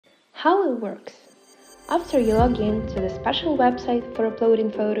How it works. After you log in to the special website for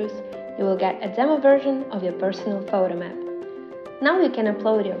uploading photos, you will get a demo version of your personal photo map. Now you can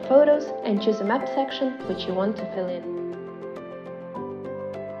upload your photos and choose a map section which you want to fill in.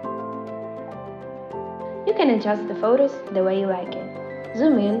 You can adjust the photos the way you like it.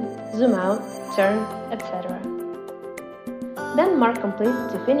 Zoom in, zoom out, turn, etc. Then mark complete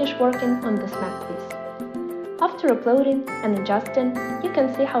to finish working on this map piece. After uploading and adjusting, you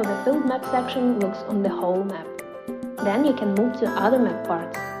can see how the filled map section looks on the whole map. Then you can move to other map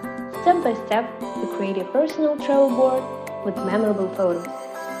parts. Step by step, you create a personal travel board with memorable photos.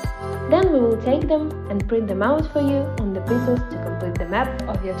 Then we will take them and print them out for you on the pieces to complete the map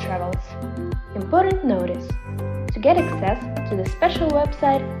of your travels. Important notice: to get access to the special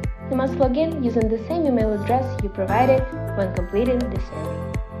website, you must log in using the same email address you provided when completing the survey.